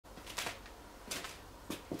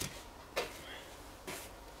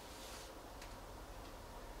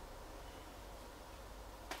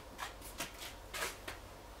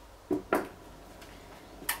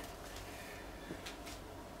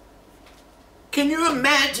Can you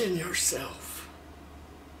imagine yourself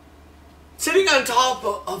sitting on top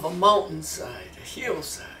of a mountainside, a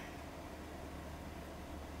hillside,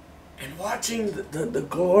 and watching the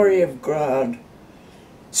glory of God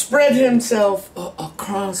spread himself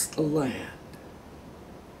across the land?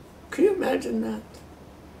 Can you imagine that?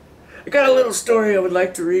 I got a little story I would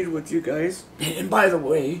like to read with you guys. And by the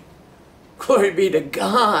way, glory be to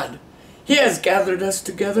God. He has gathered us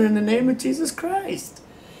together in the name of Jesus Christ.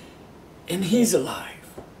 And He's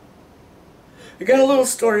alive. I got a little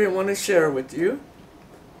story I want to share with you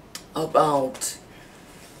about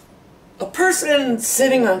a person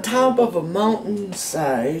sitting on top of a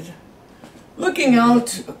mountainside looking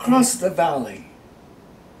out across the valley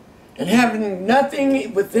and having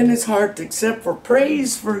nothing within his heart except for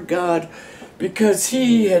praise for God, because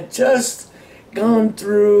he had just gone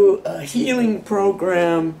through a healing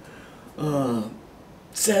program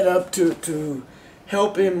set up to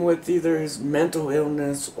help him with either his mental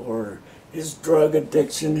illness or his drug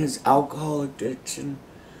addiction, his alcohol addiction.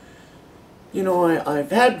 You know,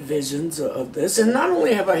 I've had visions of this, and not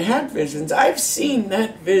only have I had visions, I've seen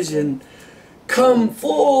that vision come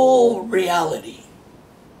full reality.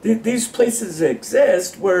 These places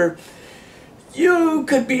exist where you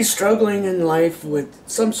could be struggling in life with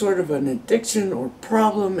some sort of an addiction or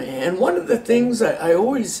problem, and one of the things I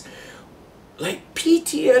always, like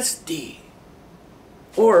PTSD,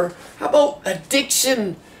 or how about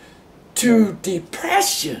addiction to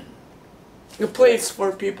depression, a place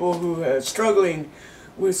for people who are struggling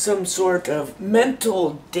with some sort of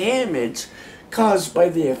mental damage caused by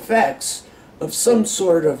the effects of some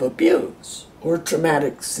sort of abuse or a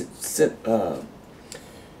traumatic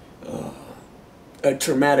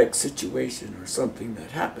situation or something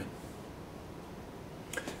that happened.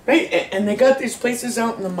 Right? And they got these places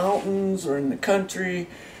out in the mountains or in the country,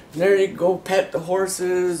 and there you go pet the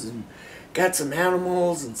horses, and got some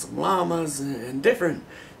animals and some llamas and different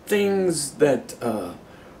things that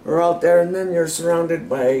are out there, and then you're surrounded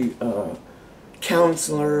by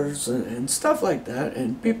counselors and stuff like that,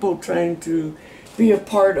 and people trying to be a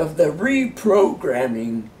part of the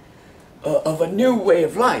reprogramming of a new way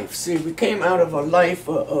of life. See, we came out of a life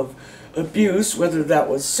of abuse, whether that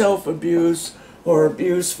was self-abuse or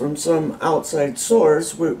abuse from some outside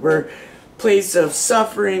source. We're a place of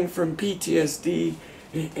suffering from PTSD,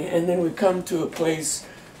 and then we come to a place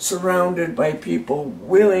surrounded by people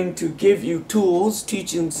willing to give you tools,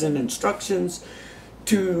 teachings, and instructions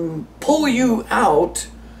to pull you out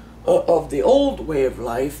of the old way of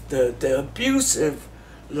life, the abusive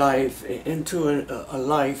life, into a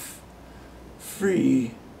life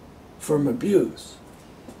free from abuse.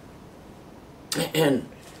 And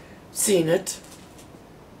seen it,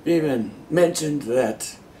 even mentioned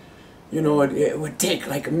that, you know, it would take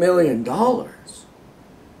like $1 million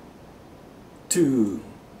to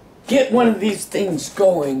get one of these things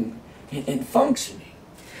going and functioning.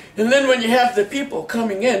 And then when you have the people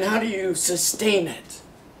coming in, how do you sustain it?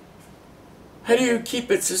 How do you keep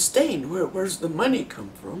it sustained? Where's the money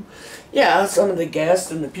come from? Yeah, some of the guests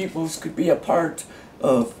and the peoples could be a part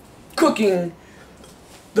of cooking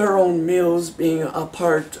their own meals, being a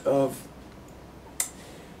part of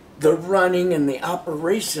the running and the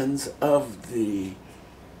operations of the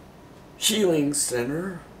healing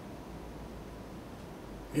center,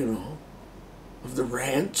 you know, of the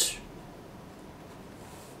ranch.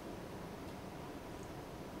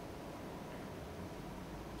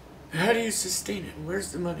 How do you sustain it?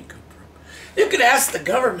 Where's the money come from? You could ask the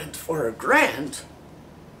government for a grant,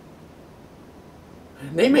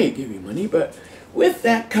 and they may give you money, but with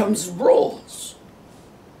that comes rules.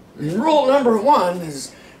 And rule number 1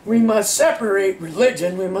 is we must separate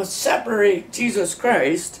religion, we must separate Jesus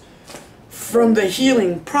Christ from the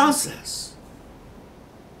healing process.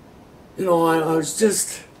 You know, I was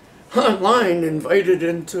just online invited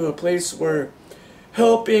into a place where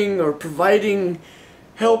helping or providing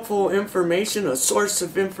helpful information, a source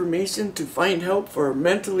of information to find help for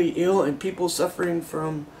mentally ill and people suffering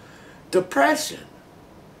from depression.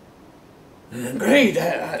 And great,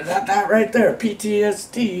 that right there,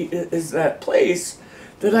 PTSD, is that place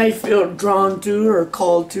that I feel drawn to or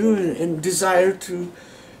called to and desire to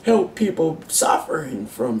help people suffering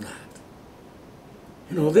from that.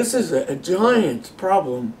 You know, this is a giant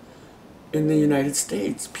problem in the United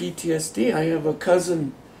States, PTSD. I have a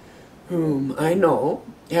cousin whom I know,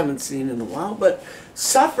 haven't seen in a while, but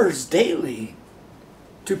suffers daily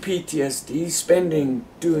to PTSD,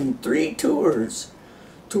 doing 3 tours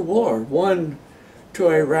to war, 1 to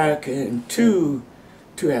Iraq and 2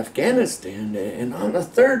 to Afghanistan, and on the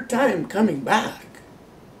 3rd time coming back,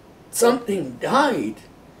 something died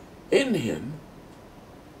in him,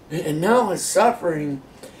 and now is suffering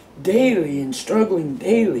daily and struggling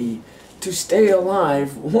daily to stay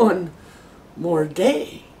alive one more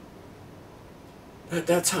day.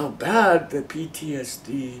 That's how bad the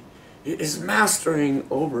PTSD is mastering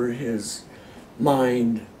over his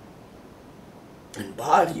mind and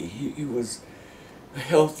body. He was a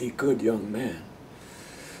healthy, good young man.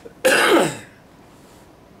 But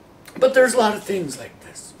there's a lot of things like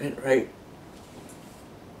this, right?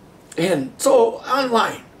 And so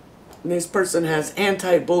online, this person has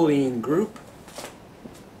anti-bullying group,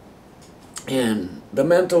 and the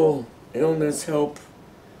mental illness help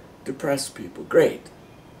depressed people. Great.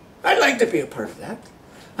 I'd like to be a part of that.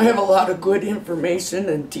 I have a lot of good information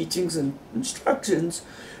and teachings and instructions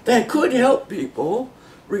that could help people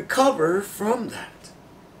recover from that.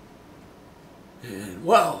 And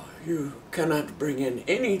well, you cannot bring in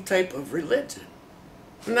any type of religion.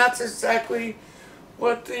 And that's exactly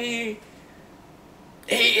what the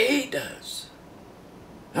AA does.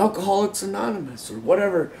 Alcoholics Anonymous or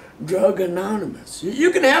whatever, Drug Anonymous.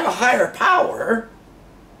 You can have a higher power,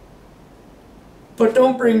 but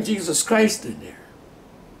don't bring Jesus Christ in there.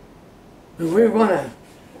 And we want to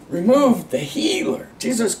remove the healer.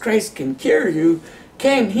 Jesus Christ can cure you,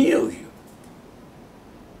 can heal you.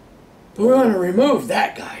 But we want to remove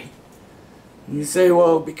that guy. And you say,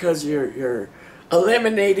 well, because you're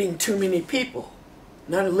eliminating too many people.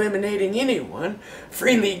 Not eliminating anyone,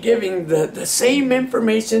 freely giving the same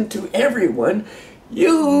information to everyone.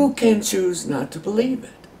 You can choose not to believe it.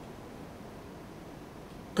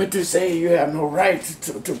 But to say you have no right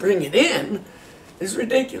to bring it in is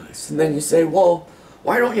ridiculous. And then you say, well,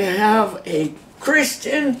 why don't you have a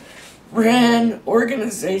Christian ran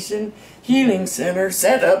organization, healing center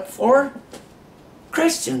set up for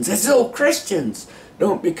Christians, as though Christians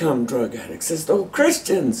don't become drug addicts, as though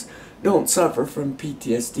Christians don't suffer from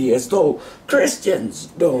PTSD, as though Christians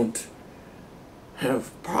don't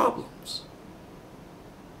have problems.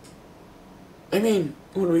 I mean,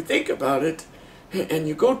 when we think about it, and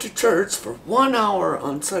you go to church for 1 hour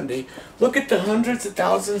on Sunday, look at the hundreds of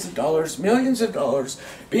thousands of dollars, millions of dollars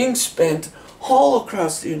being spent all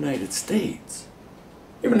across the United States.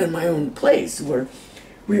 Even in my own place, where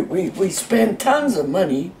we spend tons of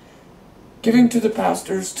money giving to the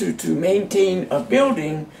pastors to maintain a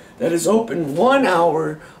building that is open 1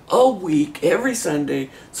 hour a week every Sunday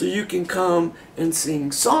so you can come and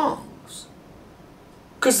sing songs.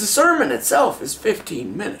 Because the sermon itself is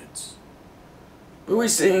 15 minutes. But we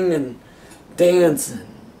sing and dance and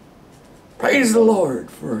praise the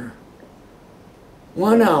Lord for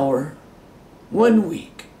 1 hour, 1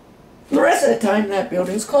 week. And the rest of the time that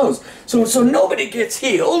building's closed. So nobody gets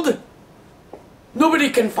healed.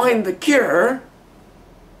 Nobody can find the cure.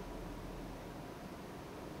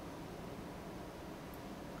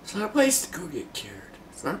 It's not a place to go get cured.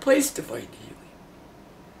 It's not a place to find healing.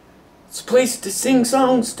 It's a place to sing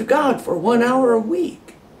songs to God for 1 hour a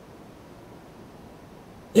week.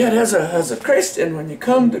 Yet as a Christian, when you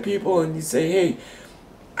come to people and you say, hey,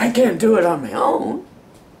 I can't do it on my own.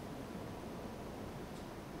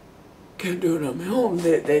 Can't do it on my own.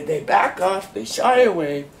 They back off, they shy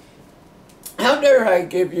away. How dare I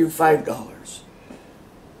give you $5?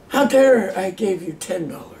 How dare I give you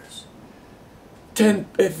 $10?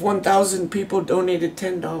 If 1,000 people donated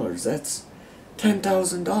 $10, that's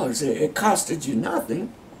 $10,000. It costed you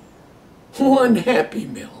nothing. One Happy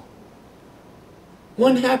Meal.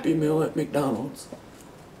 One Happy Meal at McDonald's.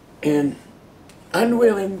 And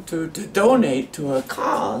unwilling to donate to a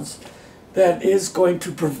cause that is going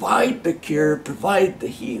to provide the cure, provide the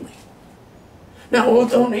healing. Now we'll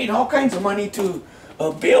donate all kinds of money to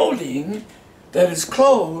a building that is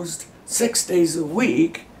closed 6 days a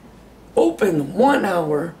week, open 1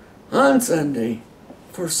 hour on Sunday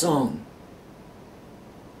for song,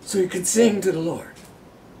 so you could sing to the Lord.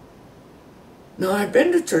 Now I've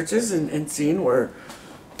been to churches and seen where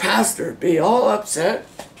pastor be all upset.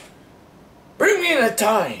 Bring me the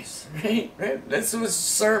tithes, right? This was a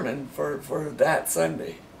sermon for that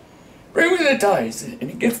Sunday. Bring me the tithes, and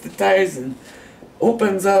he gets the tithes and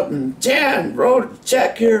opens up, and Jan wrote a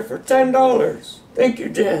check here for $10. Thank you,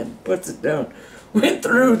 Jan. Puts it down. Went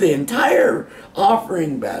through the entire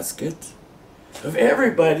offering basket of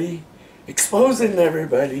everybody, exposing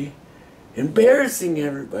everybody, embarrassing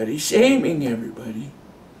everybody, shaming everybody.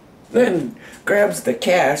 Then grabs the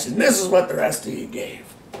cash, and this is what the rest of you gave.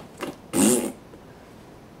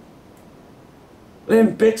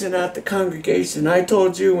 Then bitching at the congregation. I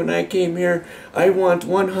told you when I came here, I want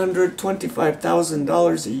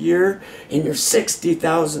 $125,000 a year, and you're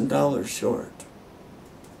 $60,000 short.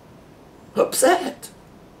 Upset.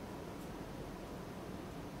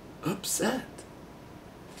 Upset.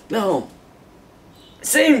 Now,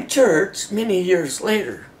 same church, many years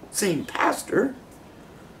later, same pastor,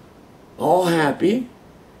 all happy.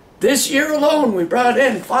 This year alone, we brought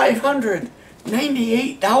in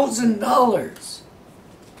 $598,000.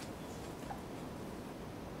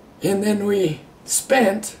 And then we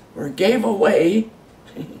spent or gave away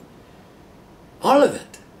all of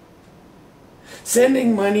it.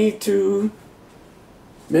 Sending money to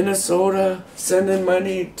Minnesota, sending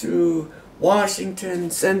money to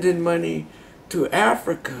Washington, sending money to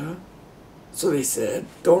Africa. So they said,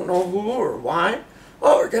 don't know who or why.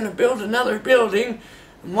 Well, we're going to build another building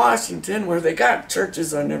in Washington where they got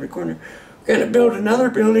churches on every corner. We're going to build another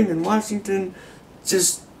building in Washington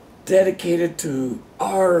just dedicated to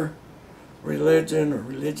our religion or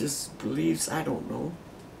religious beliefs. I don't know.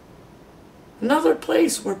 Another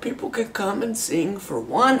place where people could come and sing for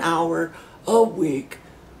 1 hour a week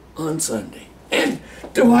on Sunday. And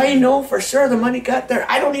do I know for sure the money got there?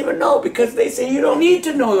 I don't even know, because they say you don't need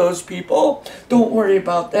to know those people. Don't worry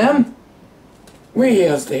about them. We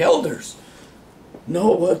as the elders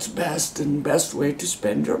know what's best and best way to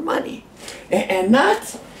spend your money. And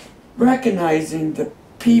not recognizing the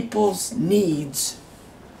people's needs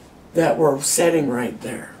that we're setting right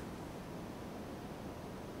there.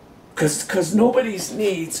 Because nobody's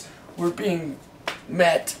needs were being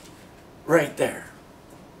met right there.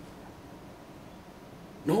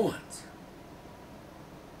 No one's.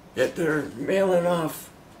 Yet they're mailing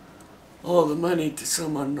off all the money to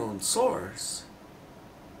some unknown source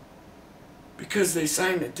because they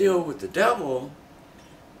signed a deal with the devil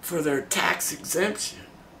for their tax exemption.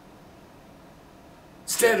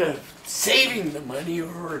 Instead of saving the money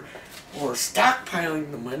or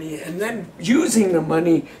stockpiling the money and then using the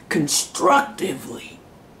money constructively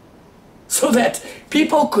so that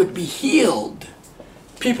people could be healed,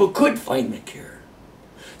 people could find the cure,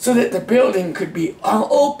 so that the building could be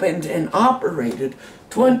opened and operated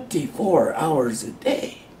 24 hours a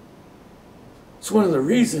day. It's one of the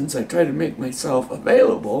reasons I try to make myself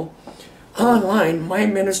available online. My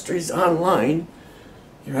ministry's online,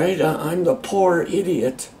 right? I'm the poor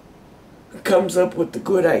idiot who comes up with the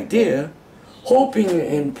good idea, hoping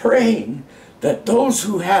and praying that those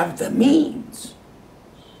who have the means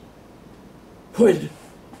would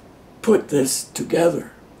put this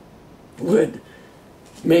together, would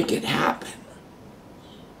make it happen.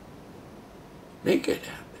 Make it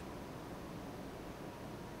happen.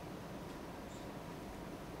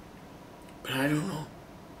 But I don't know.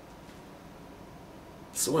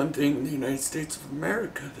 It's the one thing in the United States of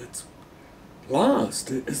America that's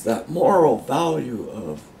lost, is that moral value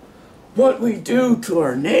of what we do to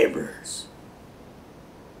our neighbors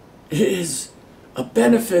is a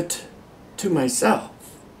benefit to myself.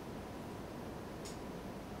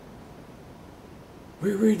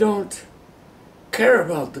 We don't care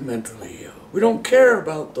about the mentally ill. We don't care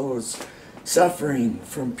about those suffering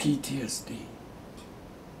from PTSD.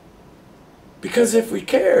 Because if we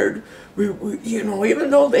cared, we even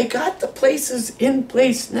though they got the places in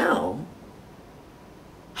place now,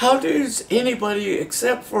 how does anybody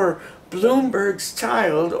except for Bloomberg's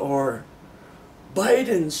child or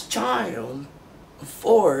Biden's child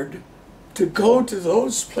afford to go to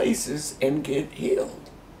those places and get healed?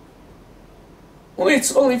 Well,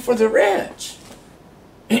 it's only for the rich.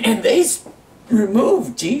 And they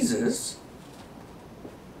removed Jesus.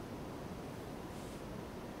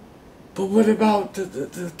 But what about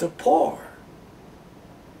the poor?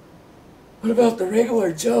 What about the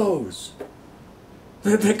regular Joes?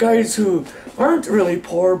 The guys who aren't really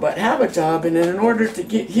poor but have a job, and in order to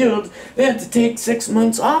get healed, they had to take 6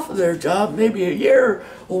 months off of their job, maybe a year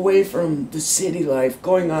away from the city life,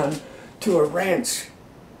 going on to a ranch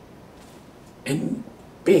and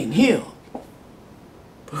being healed.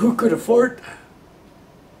 But who could afford that?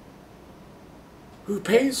 Who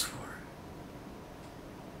pays for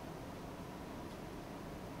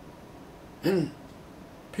it? And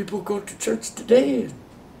people go to church today and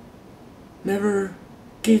never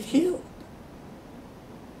get healed.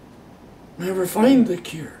 Never find the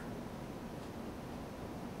cure.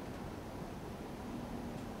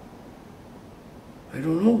 I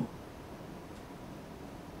don't know.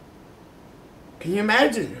 Can you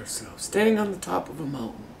imagine yourself standing on the top of a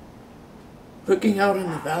mountain, looking out on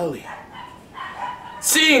the valley,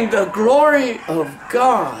 seeing the glory of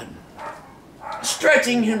God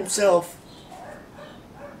stretching himself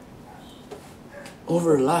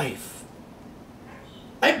over life?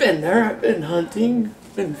 I've been there. I've been hunting,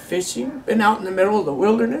 been fishing, been out in the middle of the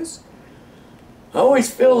wilderness. I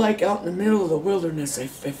always feel like out in the middle of the wilderness, I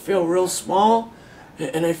feel real small,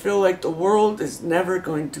 and I feel like the world is never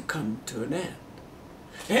going to come to an end.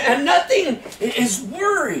 And nothing is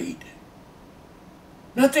worried.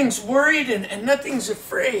 Nothing's worried and nothing's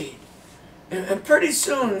afraid. And pretty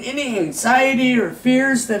soon, any anxiety or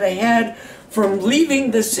fears that I had from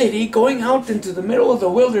leaving the city, going out into the middle of the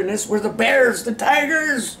wilderness where the bears, the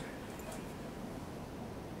tigers,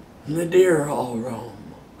 and the deer all roam.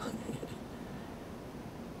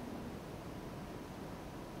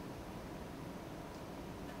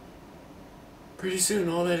 Pretty soon,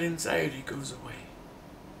 all that anxiety goes away.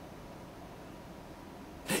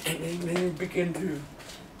 And then you begin to,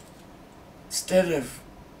 instead of,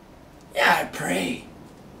 yeah, I pray,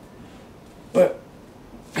 but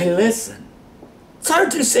I listen. It's hard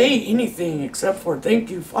to say anything except for thank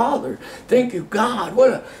you, Father. Thank you, God.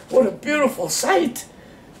 What a beautiful sight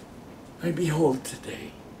I behold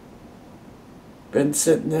today. Been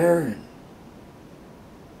sitting there and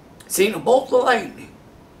seen a bolt of lightning.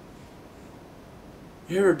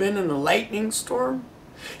 You ever been in a lightning storm?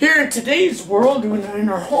 Here in today's world, in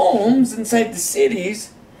our homes, inside the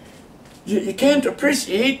cities, you can't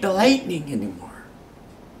appreciate the lightning anymore.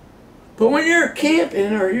 But when you're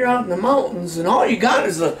camping or you're out in the mountains and all you got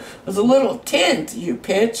is a little tent you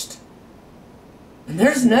pitched, and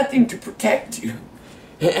there's nothing to protect you,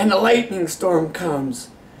 and a lightning storm comes,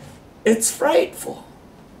 it's frightful.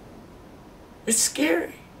 It's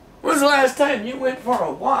scary. When was the last time you went for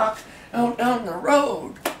a walk out down the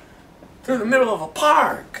road through the middle of a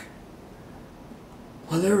park?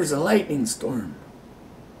 Well, there was a lightning storm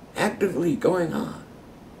actively going on.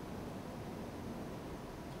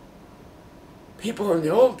 People in the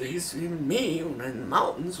old days, even me, when in the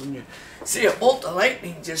mountains, when you see a bolt of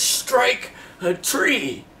lightning just strike a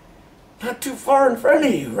tree not too far in front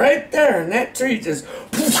of you, right there, and that tree just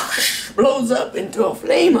whoosh, blows up into a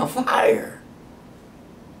flame of fire.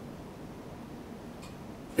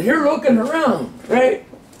 And you're looking around, right,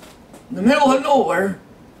 in the middle of nowhere,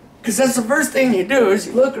 because that's the first thing you do is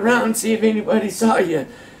you look around and see if anybody saw you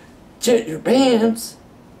jet your pants.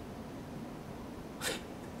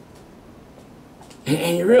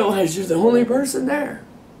 And you realize you're the only person there.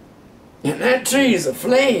 And that tree is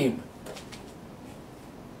aflame.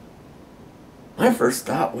 My first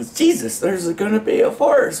thought was, Jesus, there's going to be a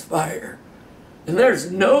forest fire. And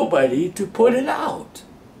there's nobody to put it out.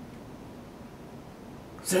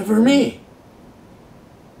 Except for me.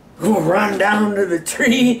 Go run down to the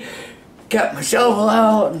tree, got my shovel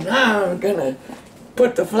out, and now I'm going to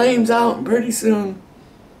put the flames out. And pretty soon,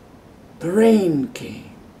 the rain came.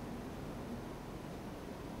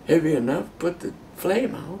 Heavy enough, put the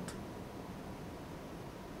flame out.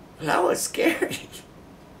 That was scary.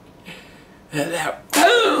 And that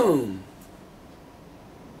boom!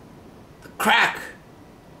 The crack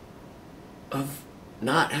of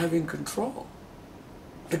not having control.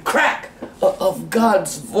 The crack of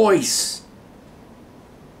God's voice.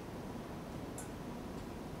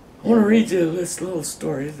 I want to read you this little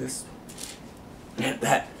story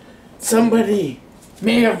that somebody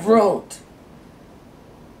may have wrote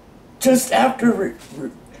just after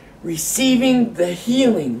receiving the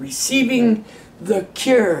healing, receiving the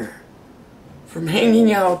cure from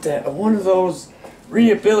hanging out at one of those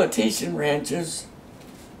rehabilitation ranches,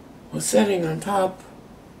 was sitting on top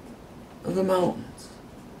of the mountains.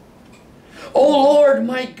 Oh Lord,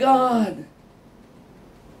 my God,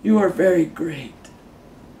 you are very great.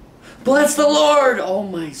 Bless the Lord, oh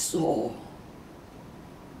my soul.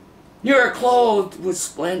 You are clothed with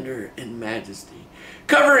splendor and majesty,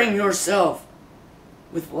 covering yourself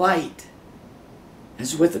with light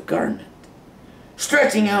as with a garment,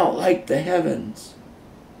 stretching out like the heavens,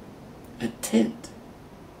 a tent,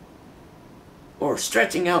 or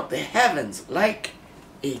stretching out the heavens like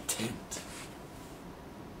a tent.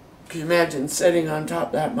 Can you imagine sitting on top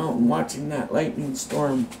of that mountain watching that lightning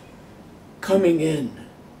storm coming in?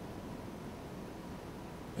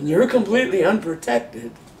 And you're completely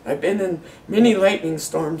unprotected. I've been in many lightning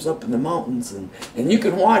storms up in the mountains, and you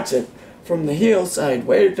can watch it from the hillside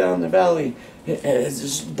way down the valley as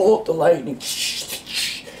this bolt of lightning,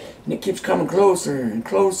 and it keeps coming closer and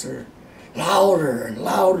closer, louder and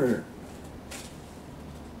louder.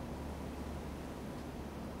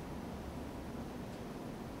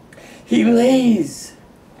 He lays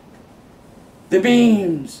the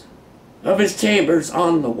beams of his chambers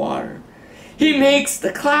on the water. He makes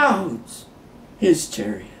the clouds his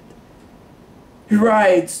chariot. He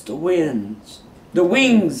rides the winds, the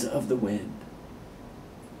wings of the wind.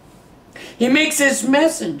 He makes his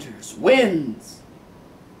messengers winds,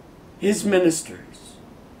 his ministers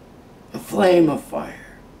a flame of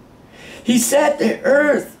fire. He set the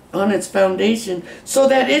earth on its foundation so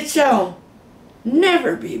that it shall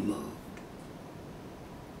never be moved.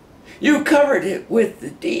 You covered it with the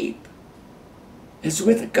deep as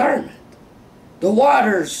with a garment. The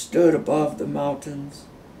waters stood above the mountains.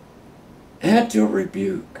 At your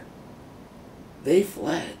rebuke, they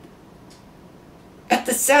fled. At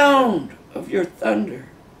the sound of your thunder,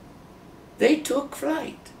 they took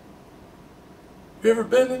flight. You ever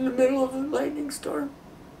been in the middle of a lightning storm?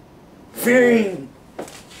 Fearing,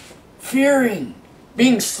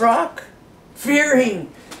 being struck,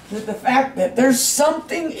 fearing that the fact that there's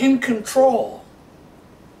something in control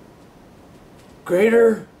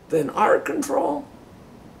greater than our control,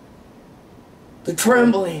 the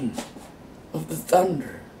trembling of the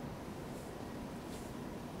thunder.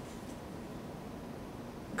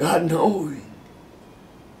 God knowing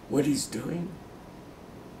what he's doing.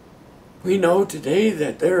 We know today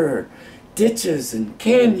that there are ditches and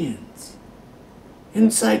canyons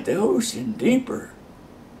inside the ocean deeper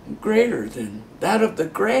and greater than that of the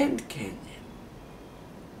Grand Canyon.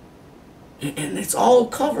 And it's all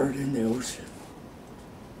covered in the ocean.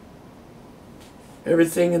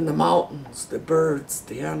 Everything in the mountains, the birds,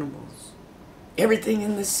 the animals, everything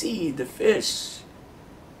in the sea, the fish,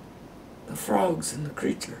 the frogs and the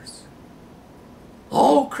creatures,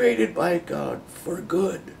 all created by God for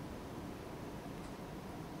good.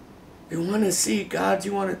 You want to see God,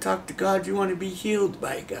 you want to talk to God, you want to be healed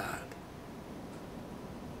by God.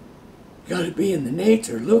 You got to be in the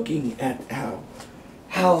nature looking at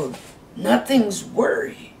how nothing's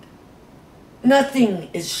worried. Nothing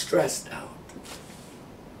is stressed out.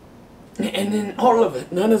 And in all of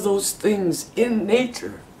it, none of those things in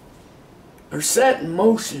nature are set in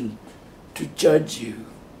motion to judge you,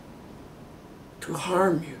 to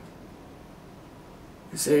harm you.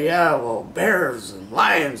 You say, yeah, well, bears and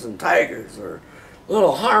lions and tigers are a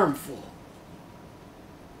little harmful.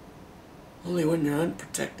 Only when you're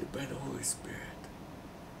unprotected by the Holy Spirit.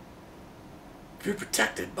 If you're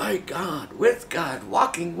protected by God, with God,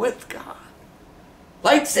 walking with God,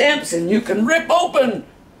 like Samson, you can rip open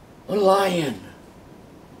a lion.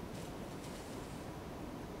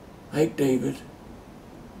 Like David,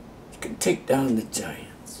 you can take down the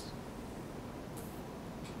giants.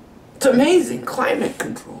 It's amazing, climate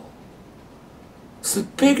control. It's the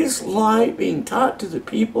biggest lie being taught to the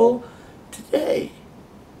people today.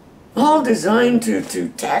 All designed to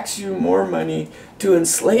tax you more money, to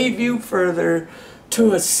enslave you further,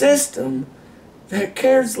 to a system that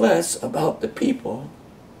cares less about the people.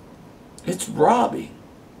 It's robbing.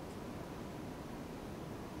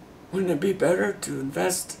 Wouldn't it be better to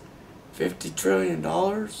invest $50 trillion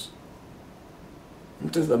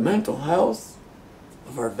into the mental health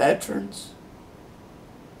of our veterans?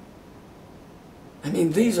 I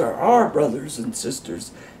mean, these are our brothers and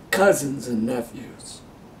sisters, cousins and nephews,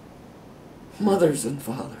 mothers and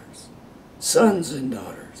fathers, sons and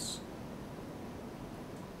daughters.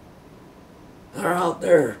 They're out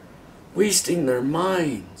there wasting their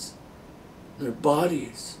minds, their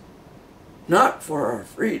bodies, not for our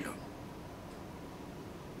freedom.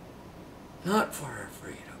 Not for our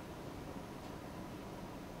freedom.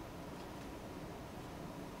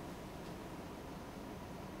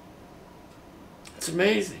 It's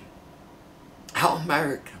amazing how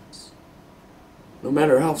Americans, no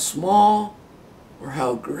matter how small or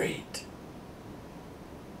how great,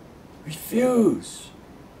 refuse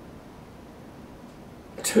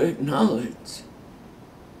to acknowledge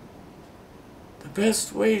the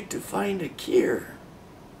best way to find a cure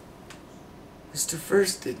is to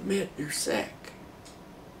first admit you're sick.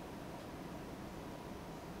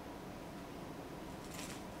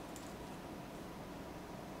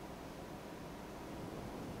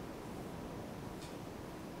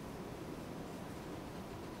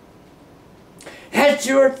 At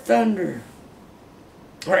your thunder,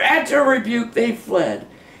 or at your rebuke, they fled.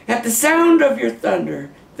 At the sound of your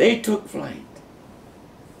thunder, they took flight.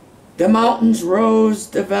 The mountains rose,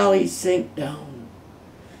 the valleys sank down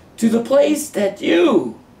to the place that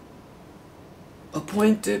you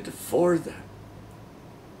appointed for them.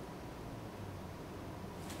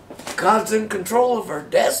 God's in control of our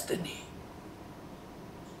destiny.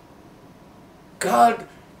 God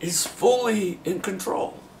is fully in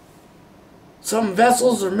control. Some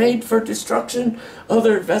vessels are made for destruction,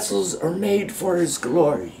 other vessels are made for His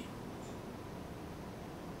glory.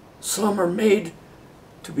 Some are made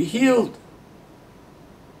to be healed,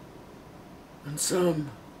 and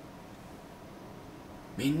some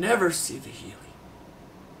may never see the healing.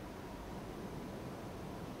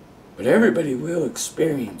 But everybody will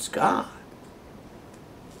experience God.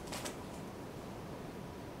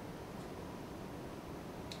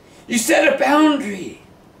 You set a boundary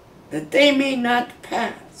that they may not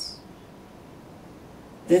pass,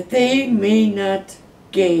 that they may not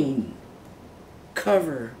again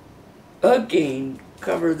cover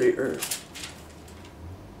the earth.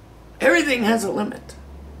 Everything has a limit.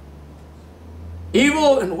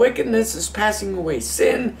 Evil and wickedness is passing away.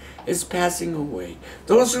 Sin is passing away.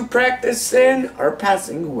 Those who practice sin are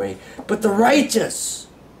passing away. But the righteous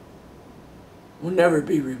will never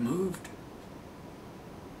be removed.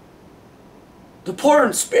 The poor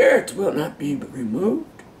in spirit will not be removed.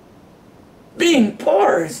 Being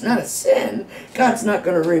poor is not a sin. God's not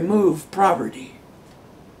going to remove poverty.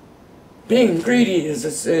 Being greedy is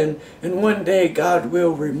a sin, and one day God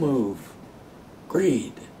will remove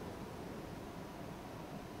greed.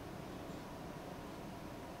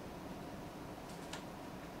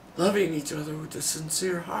 Loving each other with a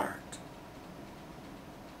sincere heart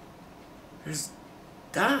has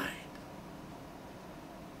died.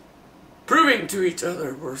 Proving to each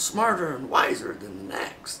other we're smarter and wiser than the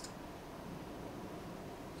next.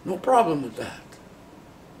 No problem with that.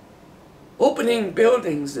 Opening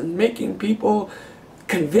buildings and making people,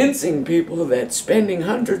 convincing people that spending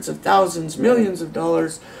hundreds of thousands, millions of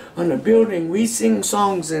dollars on a building we sing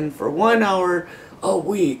songs in for 1 hour a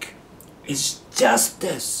week is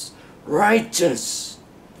justice, righteous,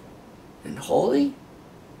 and holy?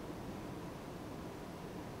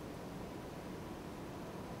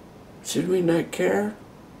 Should we not care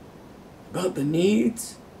about the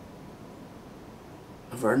needs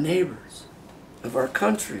of our neighbors, of our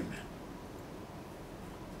countrymen?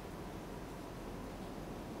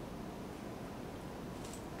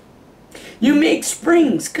 You make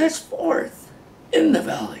springs gush forth in the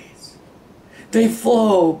valleys. They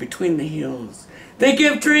flow between the hills. They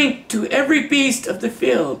give drink to every beast of the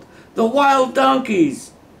field. The wild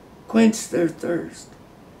donkeys quench their thirst.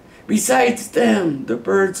 Besides them, the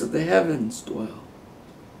birds of the heavens dwell.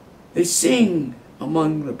 They sing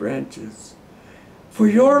among the branches. For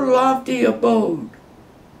your lofty abode,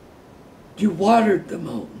 you watered the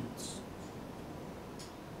mountains.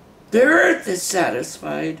 The earth is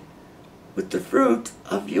satisfied with the fruit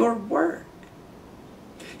of your work.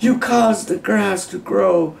 You caused the grass to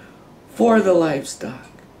grow for the livestock,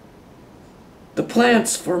 the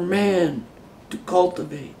plants for man to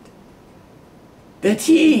cultivate, that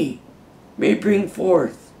he may bring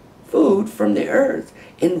forth food from the earth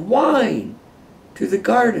and wine to the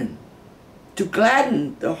garden, to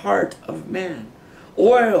gladden the heart of man,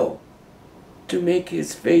 oil to make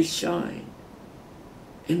his face shine,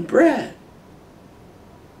 and bread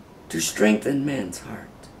to strengthen man's heart.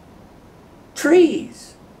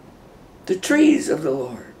 Trees, the trees of the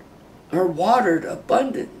Lord, are watered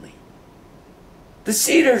abundantly. The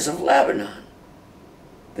cedars of Lebanon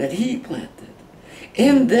that he planted,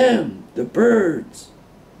 in them the birds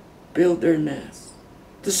build their nests.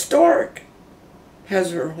 The stork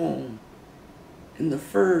has her home in the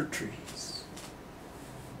fir trees.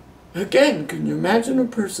 Again, can you imagine a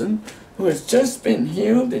person who has just been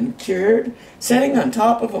healed and cured, sitting on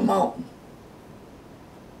top of a mountain,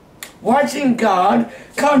 watching God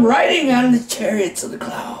come riding on the chariots of the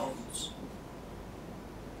clouds?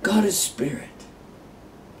 God is spirit.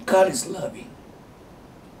 God is loving.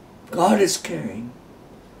 God is caring.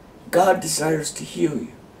 God desires to heal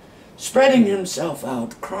you, spreading himself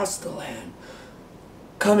out across the land,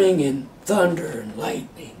 coming in thunder and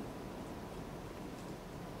lightning,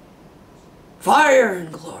 fire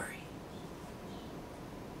and glory.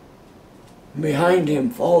 Behind him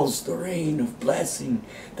falls the rain of blessing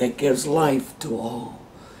that gives life to all.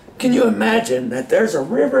 Can you imagine that there's a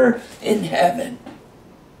river in heaven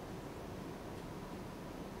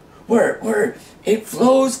where it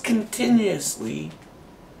flows continuously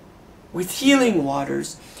with healing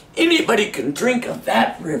waters? Anybody can drink of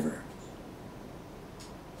that river.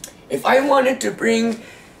 If I wanted to bring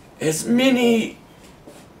as many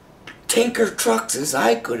tanker trucks as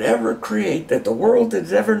I could ever create that the world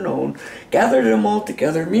has ever known, gather them all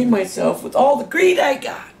together, me, myself, with all the greed I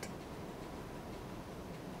got,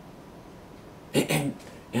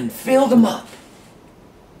 and fill them up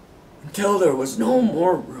until there was no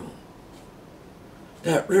more room,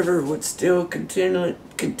 that river would still continuously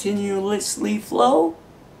flow,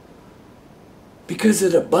 because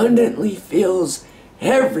it abundantly fills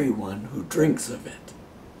everyone who drinks of it.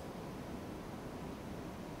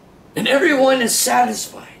 And everyone is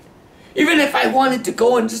satisfied. Even if I wanted to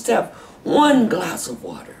go and just have one glass of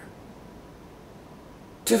water,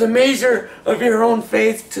 to the measure of your own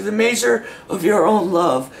faith, to the measure of your own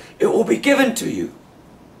love, it will be given to you.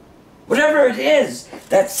 Whatever it is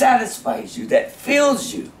that satisfies you, that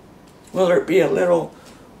fills you, whether it be a little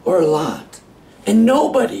or a lot. And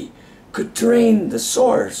nobody could drain the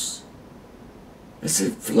source as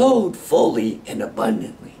it flowed fully and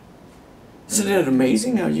abundantly. Isn't it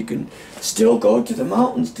amazing how you can still go to the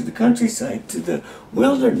mountains, to the countryside, to the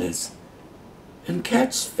wilderness, and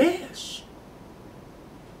catch fish?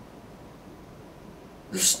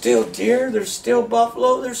 There's still deer, there's still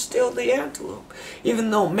buffalo, there's still the antelope.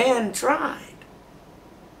 Even though man tried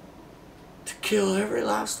to kill every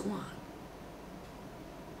last one,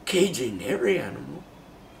 caging every animal,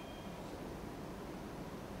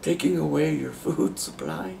 taking away your food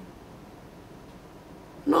supply.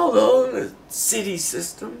 And although the city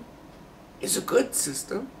system is a good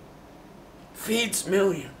system, feeds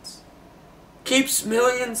millions, keeps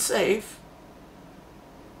millions safe,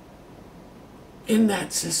 in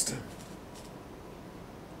that system,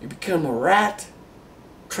 you become a rat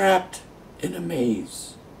trapped in a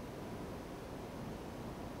maze.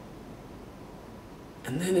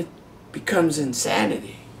 And then it becomes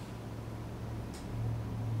insanity.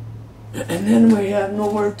 And then we have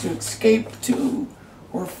nowhere to escape to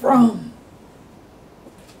or from.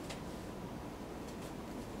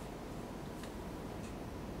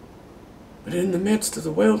 But in the midst of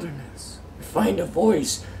the wilderness, we find a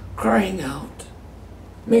voice crying out,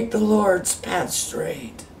 "Make the Lord's path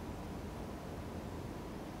straight,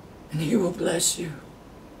 and He will bless you.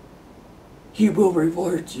 He will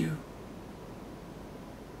reward you.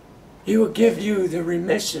 He will give you the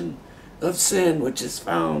remission of sin which is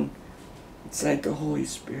found inside the Holy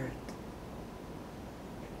Spirit."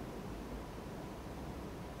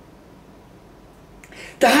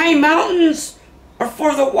 The high mountains are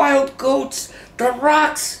for the wild goats. The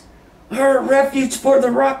rocks are a refuge for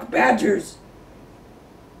the rock badgers.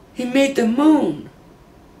 He made the moon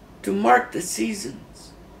to mark the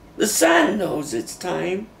seasons. The sun knows its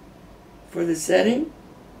time for the setting.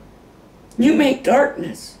 You make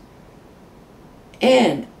darkness,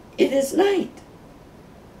 and it is night,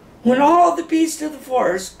 when all the beasts of the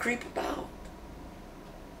forest creep about.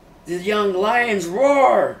 The young lions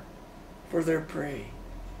roar for their prey,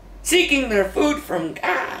 seeking their food from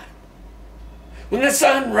God. When the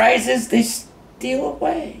sun rises, they steal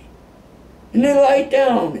away, and they lie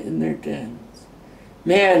down in their dens.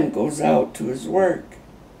 Man goes out to his work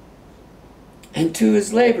and to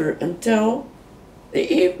his labor until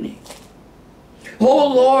the evening. O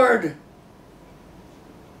Lord,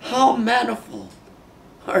 how manifold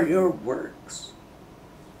are your works.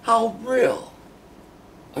 How real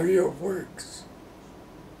are your works.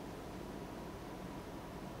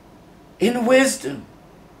 In wisdom,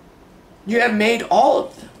 you have made all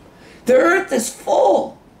of them. The earth is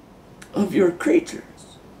full of your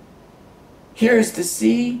creatures. Here is the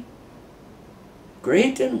sea,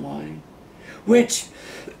 great and wide, which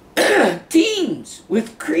teems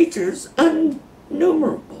with creatures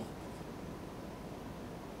innumerable,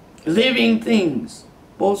 living things,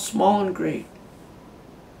 both small and great.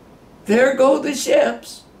 There go the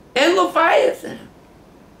ships and Leviathan,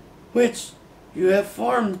 which you have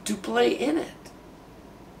formed to play in it.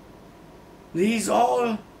 These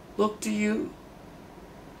all look to you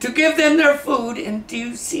to give them their food in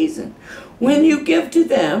due season. When you give to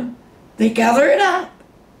them, they gather it up.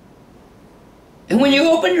 And when you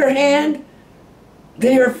open your hand,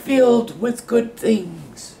 they are filled with good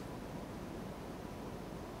things.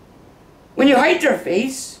 When you hide their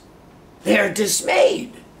face, they are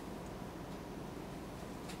dismayed.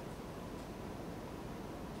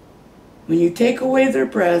 When you take away their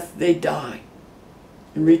breath, they die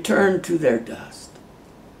and return to their dust.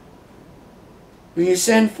 When you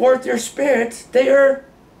send forth your spirits, they are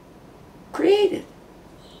created.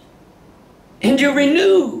 And you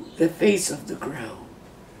renew the face of the ground.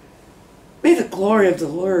 May the glory of the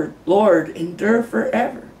Lord endure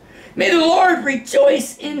forever. May the Lord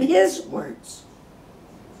rejoice in his words.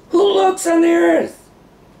 Who looks on the earth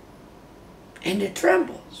and it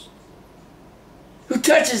trembles? Who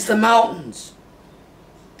touches the mountains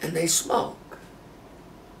and they smoke?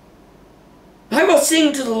 I will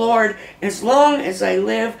sing to the Lord as long as I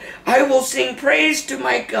live. I will sing praise to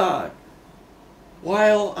my God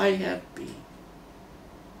while I have been.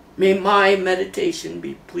 May my meditation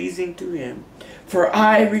be pleasing to him, for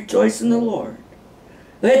I rejoice in the Lord.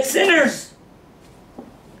 Let sinners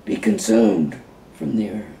be consumed from the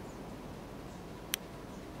earth,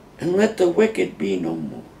 and let the wicked be no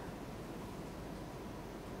more.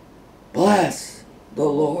 Bless the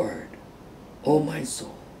Lord, O my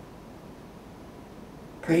soul.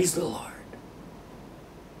 Praise the Lord.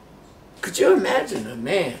 Could you imagine a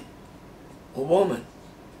man, a woman,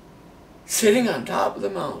 sitting on top of the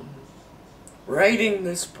mountain, writing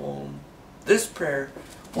this poem, this prayer,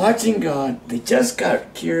 watching God? They just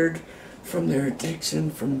got cured from their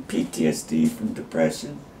addiction, from PTSD, from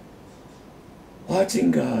depression.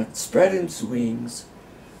 Watching God spread his wings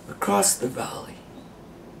across the valley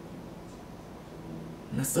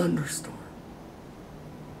in a thunderstorm,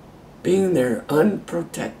 being there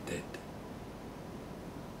unprotected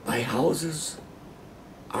by houses,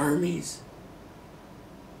 armies,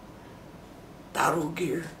 battle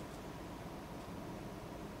gear,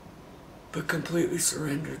 but completely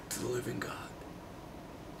surrendered to the living God.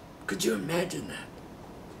 Could you imagine that?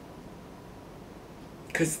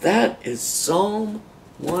 Because that is Psalm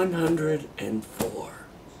 104.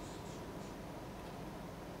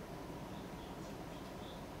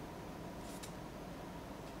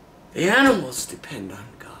 The animals depend on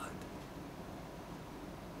God,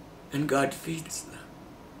 and God feeds them.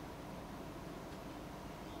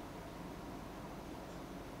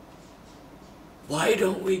 Why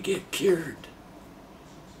don't we get cured?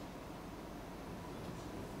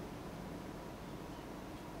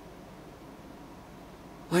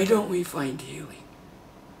 Why don't we find healing?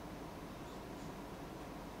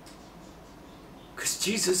 Because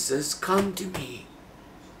Jesus says, come to me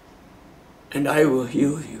and I will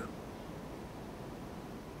heal you.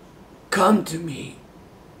 Come to me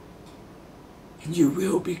and you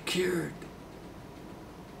will be cured.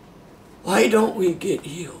 Why don't we get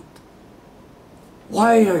healed?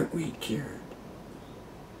 Why aren't we cured?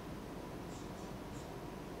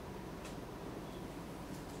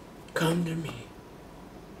 Come to me.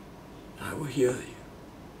 I will heal you.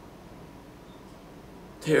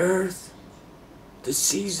 The earth, the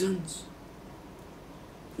seasons,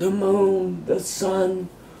 the moon, the sun,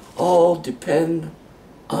 all depend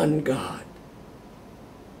on God.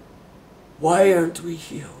 Why aren't we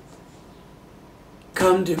healed?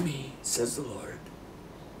 Come to me, says the Lord.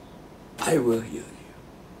 I will heal you.